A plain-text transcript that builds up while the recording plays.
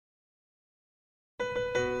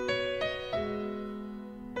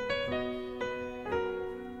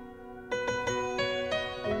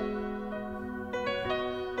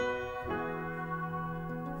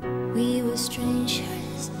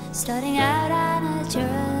strangers, starting out on a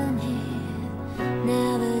journey.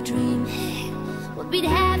 Never dreaming what we'd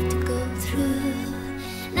have to go through.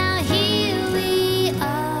 Now here we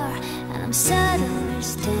are, and I'm suddenly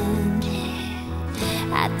standing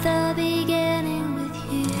at the beginning with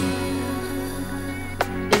you.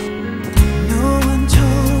 No one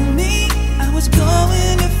told me I was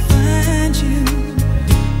going to find you.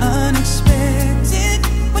 Unexpected,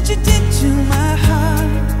 what you did to my heart.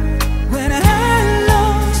 When I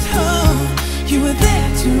lost hope, you were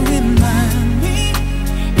there to remind me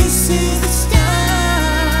this is the start.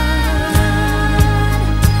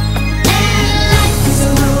 And life is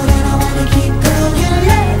a road and I wanna keep going.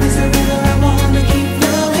 Life is a river, I wanna keep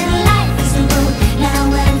flowing. Life is a road, now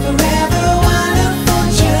and forever, wonderful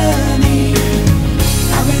journey.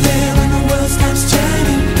 I'll be there when the world stops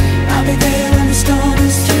turning. I'll be there when the storm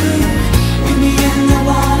is through. In the end, I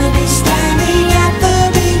wanna be standing at the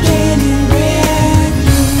beginning with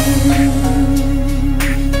you.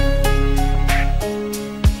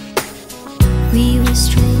 We were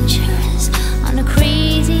strangers on a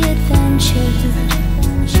crazy adventure.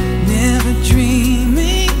 Never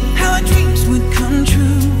dreaming how our dreams would come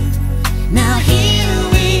true. Now here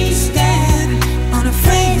we stand,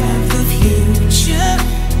 unafraid of the future,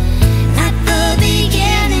 at the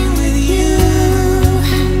beginning with you.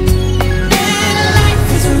 And life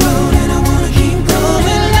is a road and I wanna keep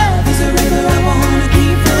going. Love is a river, I wanna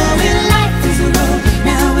keep flowing. Life is a road,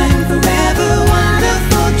 now and forever,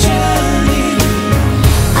 wonderful journey.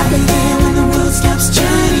 I'll be there when the world stops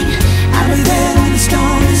turning. I'll be there when the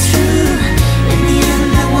storm is through. In the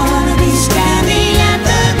end, I wanna be standing at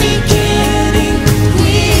the beginning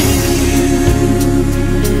with you.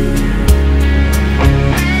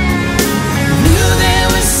 Knew there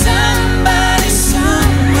was somebody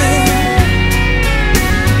somewhere.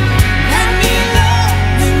 Let me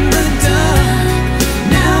love in the dark.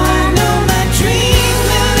 Now I know my dream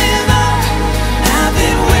will live on. I've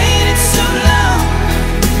been waiting so long.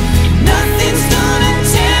 Nothing's gonna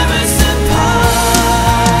tear us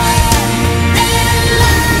apart. And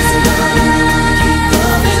life is a road and I wanna keep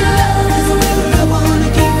going. Love is a river, I wanna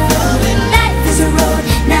keep flowing. Life is a road,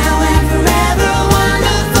 now and forever,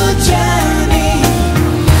 wonderful journey.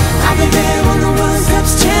 I'll be there when the world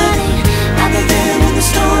stops turning. I'll be there when the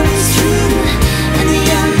storm is through. In the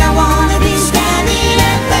end, I wanna be standing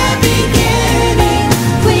at the beginning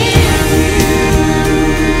with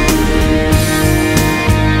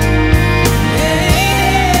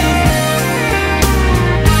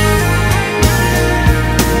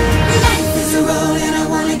Life is a road and I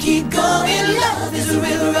wanna keep going. Love is a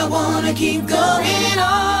river, I wanna keep going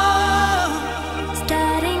on.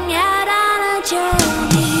 Starting out on a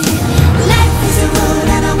journey. Life is a road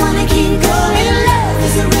and I wanna keep going. Love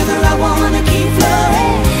is a river, I wanna keep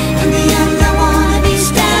flowing. In the end, I wanna be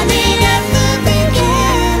standing at the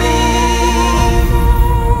beginning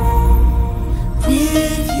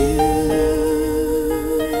with you.